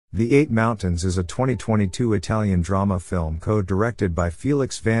The Eight Mountains is a 2022 Italian drama film co-directed by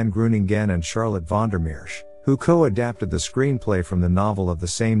Felix van Groeningen and Charlotte Vondermeersch, who co-adapted the screenplay from the novel of the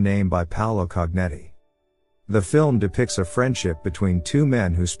same name by Paolo Cognetti. The film depicts a friendship between two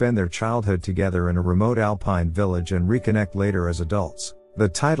men who spend their childhood together in a remote alpine village and reconnect later as adults. The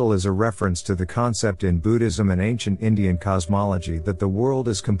title is a reference to the concept in Buddhism and ancient Indian cosmology that the world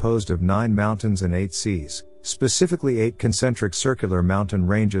is composed of 9 mountains and 8 seas, specifically 8 concentric circular mountain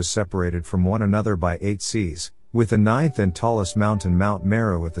ranges separated from one another by 8 seas, with the 9th and tallest mountain Mount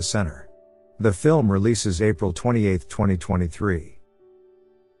Meru at the center. The film releases April 28, 2023.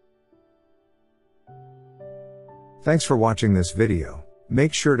 Thanks for watching this video.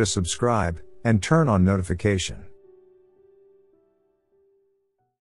 Make sure to subscribe and turn on notification.